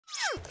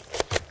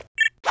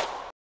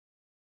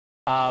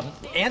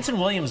Anson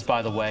Williams,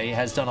 by the way,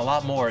 has done a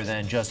lot more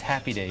than just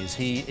Happy Days.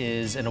 He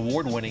is an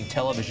award-winning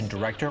television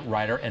director,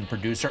 writer, and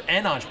producer,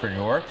 and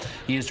entrepreneur.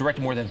 He has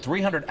directed more than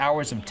 300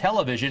 hours of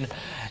television,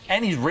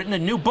 and he's written a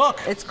new book.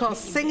 It's called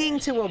Singing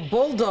to a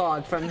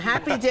Bulldog, From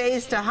Happy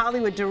Days to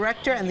Hollywood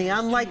Director and the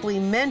Unlikely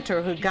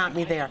Mentor Who Got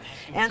Me There.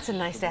 Anson,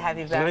 nice to have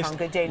you back on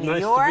Good Day New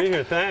York. Nice to be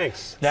here,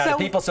 thanks. Now,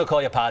 do people still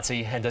call you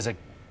Potsie, and does it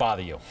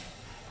bother you?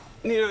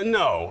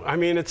 No. I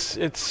mean, it's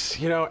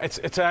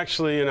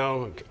actually,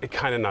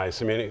 kind of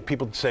nice. I mean,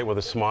 people say it with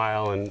a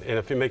smile, and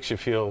if it makes you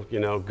feel,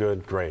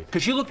 good, great.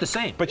 Because you look the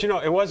same. But,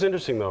 it was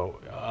interesting,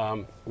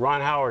 though.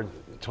 Ron Howard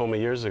told me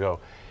years ago,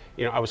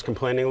 I was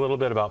complaining a little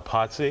bit about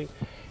Potsie.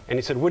 And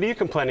he said, "What are you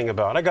complaining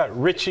about? I got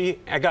Richie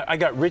and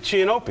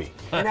Opie."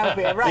 And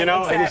Opie, right?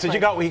 Exactly. And he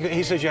said,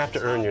 he says you have to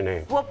earn your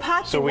name. Well,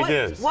 Potsie. So we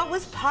did. What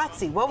was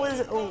Potsie? What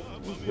was?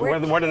 Where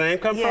did the name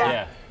come from?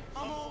 Yeah.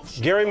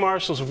 Gary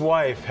Marshall's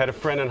wife had a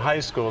friend in high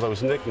school that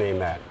was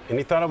nicknamed that, and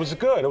he thought it was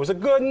good. It was a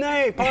good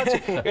name,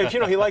 Potsie. And,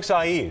 he likes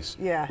IEs.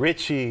 Yeah.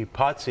 Richie,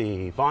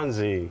 Potsie,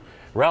 Fonzie,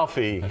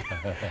 Ralphie.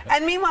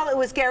 And meanwhile, it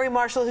was Gary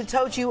Marshall who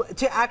told you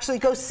to actually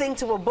go sing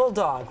to a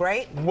bulldog,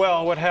 right?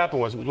 Well, what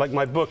happened was, like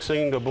my book,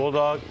 Singing to a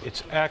Bulldog,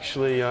 it's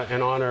actually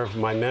in honor of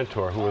my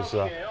mentor, who was,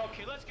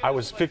 I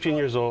was 15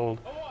 years old,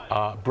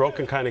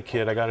 broken kind of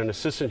kid. I got an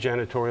assistant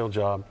janitorial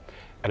job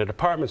at a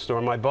department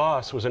store. My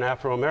boss was an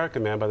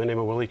Afro-American man by the name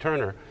of Willie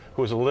Turner,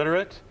 who was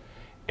illiterate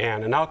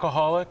and an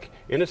alcoholic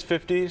in his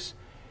 50s.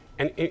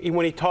 And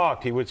when he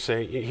talked, he would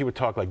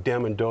talk like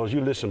dem and does.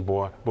 You listen,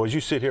 boys,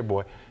 you sit here,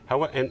 boy.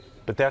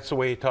 But that's the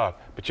way he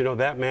talked. But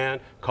that man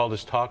called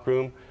his talk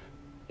room,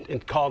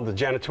 and called the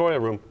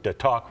janitorial room the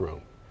talk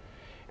room.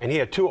 And he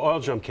had 2 oil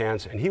drum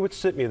cans, and he would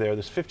sit me there,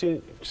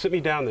 sit me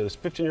down there, this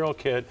 15-year-old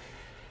kid,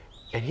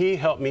 and he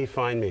helped me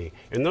find me.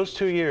 In those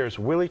 2 years,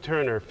 Willie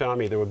Turner found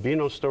me. There would be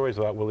no stories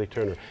without Willie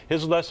Turner.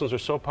 His lessons are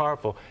so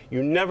powerful.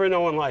 You never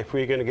know in life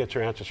where you're going to get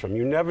your answers from.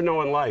 You never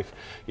know in life,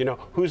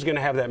 who's going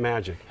to have that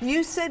magic.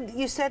 You said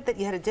that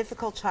you had a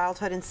difficult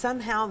childhood, and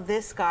somehow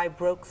this guy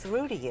broke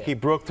through to you. He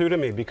broke through to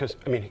me because,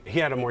 he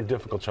had a more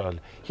difficult childhood.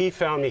 He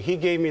found me. He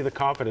gave me the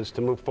confidence to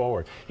move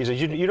forward. He said,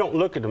 you don't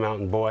look at the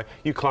mountain, boy.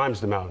 You climb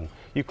the mountain.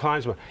 You climb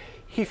the mountain.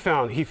 He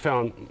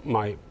found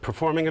my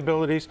performing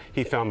abilities.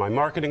 He found my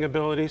marketing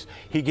abilities.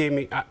 He gave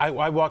me, I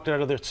walked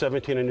out of there at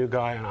 17, a new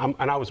guy,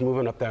 and I was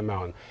moving up that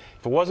mountain.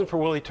 If it wasn't for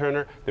Willie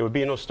Turner, there would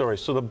be no stories.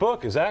 So the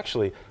book is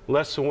actually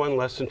lesson 1,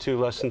 lesson 2,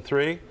 lesson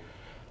 3,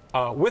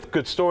 with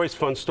good stories,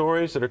 fun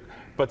stories,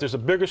 but there's a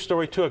bigger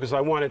story to it, because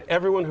I wanted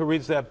everyone who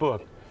reads that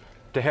book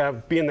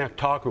to be in that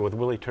talk room with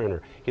Willie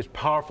Turner. He has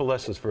powerful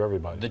lessons for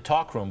everybody. The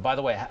talk room, by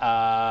the way,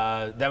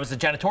 that was the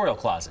janitorial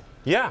closet.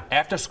 Yeah.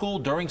 After school,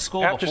 during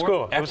school, After before?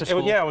 school. After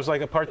school. Yeah, it was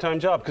like a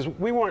part-time job, because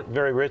we weren't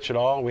very rich at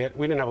all. We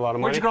didn't have a lot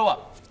of money. Where'd you grow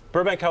up?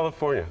 Burbank,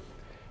 California.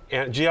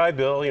 And GI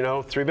Bill,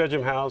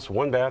 3-bedroom house,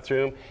 1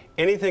 bathroom.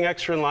 Anything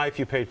extra in life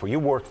you paid for. You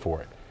worked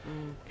for it.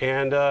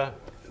 And,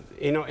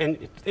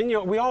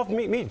 we all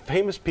meet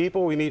famous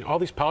people. We meet all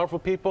these powerful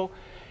people.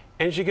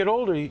 And as you get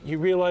older, you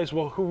realize,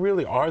 well, who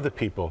really are the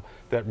people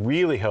that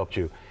really helped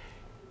you?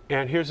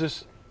 And here's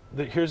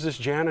this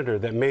janitor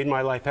that made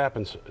my life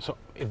happen. So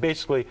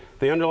basically,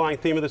 the underlying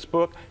theme of this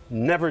book,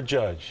 never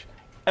judge.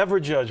 Ever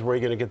judge where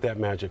you're going to get that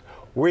magic.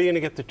 Where you're going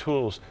to get the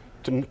tools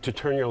to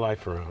turn your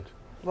life around.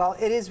 Well,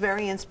 it is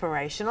very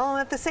inspirational,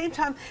 and at the same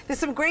time, there's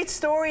some great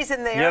stories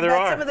in there. Yeah, there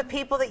about are. Some of the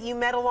people that you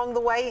met along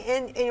the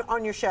way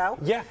on your show.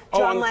 Yeah.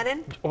 John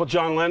Lennon. Well,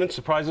 John Lennon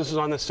surprised us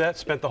on the set,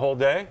 spent the whole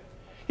day.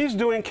 He's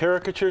doing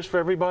caricatures for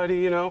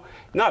everybody,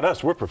 Not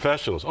us, we're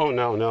professionals. Oh,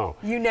 no.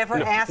 You never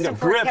asked him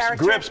for a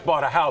caricature? Grips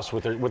bought a house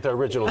with their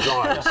original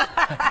drawings.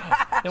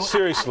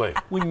 Seriously.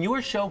 When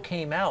your show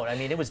came out,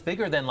 it was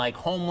bigger than like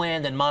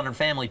Homeland and Modern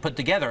Family put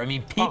together.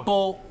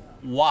 People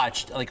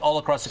watched like all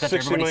across the country.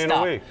 60 Everybody million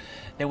stopped. a week.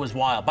 It was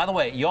wild. By the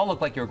way, you all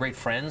look like you're great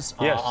friends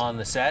on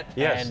the set.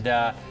 Yes.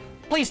 And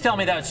please tell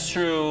me that's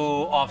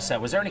true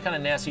offset. Was there any kind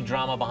of nasty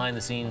drama behind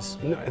the scenes?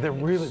 No, there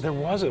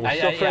wasn't. We're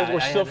still friends. We're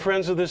still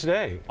friends to this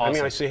day.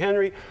 Awesome. I see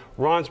Henry.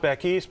 Ron's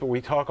back east, but we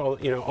talk all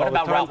What all the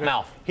about time. Ralph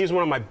Malph? He's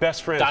one of my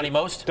best friends. Donnie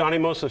Most? Donnie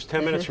Most lives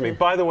 10 minutes from me.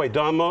 By the way,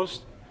 Don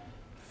Most,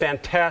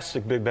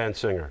 fantastic big band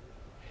singer.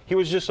 He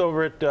was just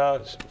over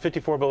at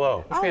 54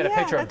 Below. We had a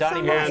picture of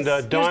Donnie Most.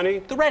 And Donnie,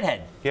 the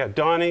redhead. Yeah,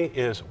 Donnie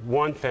is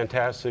one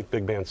fantastic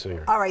big band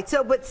singer. All right,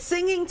 but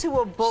singing to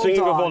a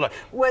bulldog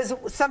was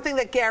something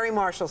that Gary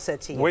Marshall said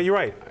to you. Well, you're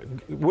right.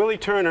 Willie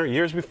Turner,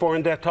 years before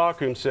in that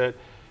talk room, said,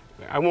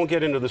 I won't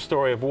get into the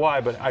story of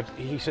why, but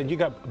he said, you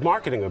got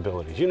marketing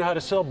abilities. You know how to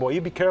sell, boy.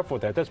 You be careful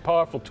with that. That's a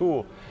powerful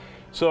tool.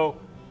 So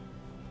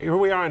here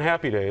we are on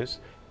Happy Days,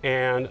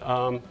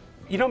 and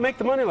you don't make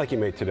the money like you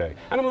made today.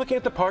 And I'm looking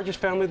at the Partridge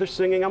Family, they're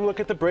singing. I'm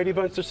looking at the Brady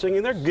Bunch, they're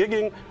singing. They're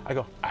gigging. I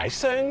go, I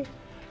sing?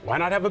 Why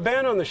not have a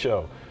band on the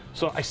show?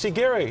 So I see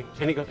Gary,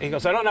 and he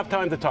goes, I don't have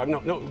time to talk.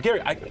 No,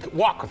 Gary,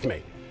 walk with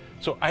me.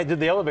 So I did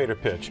the elevator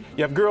pitch.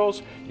 You have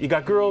girls, you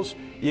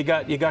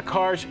got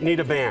cars, you need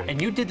a band. And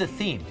you did the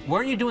theme.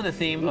 Weren't you doing the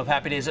theme of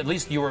Happy Days? At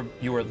least you were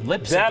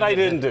lip syncing. That I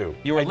didn't do.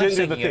 You were I didn't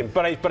do the lip-syncing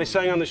theme, but I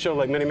sang on the show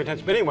like many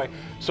times. But anyway,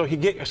 so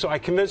I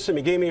convinced him.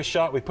 He gave me a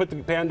shot. We put the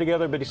band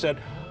together. But he said,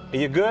 "Are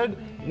you good?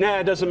 Nah,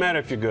 it doesn't matter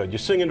if you're good. You're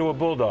singing to a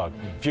bulldog.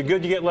 If you're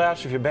good, you get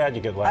laughs. If you're bad,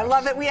 you get laughs." I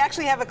love it. We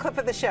actually have a clip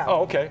of the show.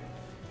 Oh, okay.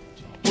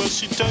 Well,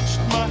 she touched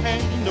my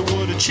hand,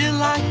 what a chill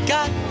I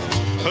got.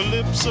 Her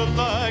lips are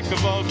like a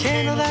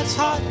volcano that's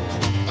hot.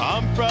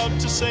 I'm proud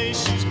to say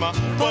she's my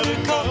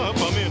buttercup.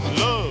 I'm in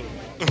love.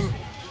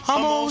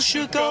 I'm all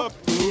shook up.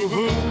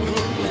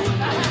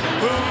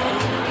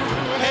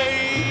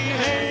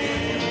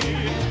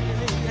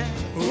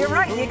 You're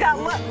right. You got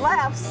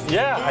laughs.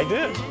 Yeah, I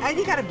did. And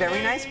you got a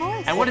very nice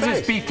voice. And what is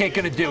this beefcake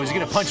going to do? Is he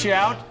going to punch you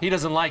out? He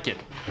doesn't like it.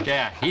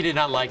 Yeah, he did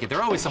not like it. There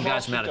are always some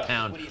guys from out of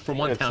town, from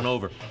one town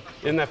over.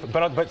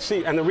 But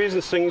see, and the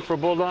reason singing for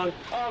Bulldog,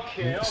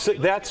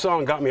 that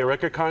song got me a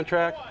record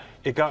contract.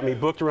 It got me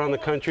booked around the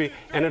country,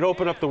 and it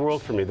opened up the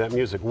world for me, that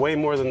music, way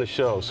more than the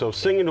show. So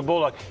singing to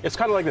Bulldog, it's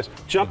kind of like this.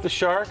 Jump the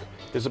Shark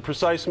is a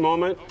precise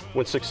moment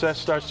when success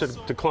starts to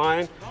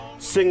decline.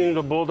 Singing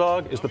to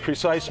Bulldog is the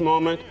precise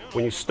moment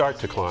when you start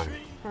to climb.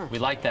 We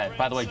like that.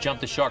 By the way, jump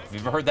the shark. If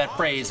you've ever heard that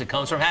phrase, it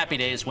comes from Happy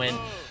Days when,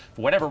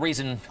 for whatever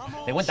reason,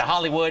 they went to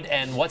Hollywood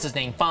and what's his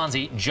name,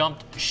 Fonzie,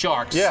 jumped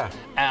sharks.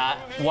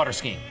 Water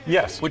skiing.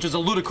 Yes. Which is a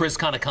ludicrous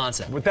kind of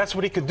concept. But that's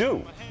what he could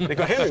do. They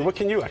go, "Henry, what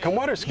can you? I can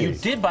water ski." You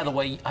did, by the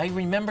way. I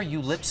remember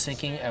you lip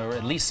syncing, or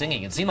at least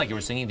singing. It seemed like you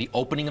were singing the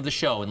opening of the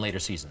show in later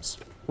seasons.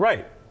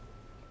 Right.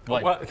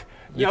 What? Well,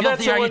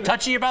 are you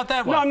touchy about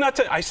that? What? No, I'm not.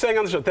 I sang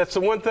on the show. That's the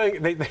one thing.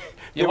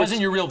 It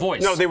wasn't your real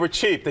voice. No, they were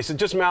cheap. They said,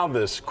 "Just mouth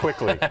this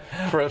quickly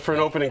for an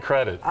opening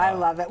credit." I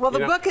love it. Well,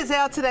 the book is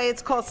out today.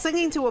 It's called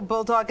Singing to a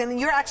Bulldog, and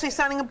you're actually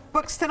signing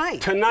books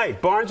tonight.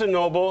 Tonight, Barnes &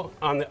 Noble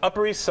on the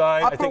Upper East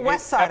Side. Upper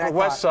West Side, Upper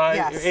West Side,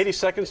 yes.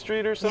 82nd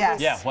Street or something? Yes.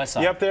 Yeah, West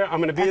Side. You up there? I'm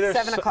going to be there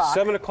 7 o'clock.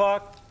 7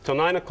 o'clock till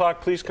 9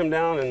 o'clock. Please come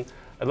down, and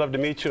I'd love to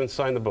meet you and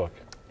sign the book.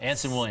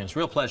 Anson Williams,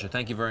 real pleasure.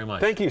 Thank you very much.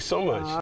 Thank you so much.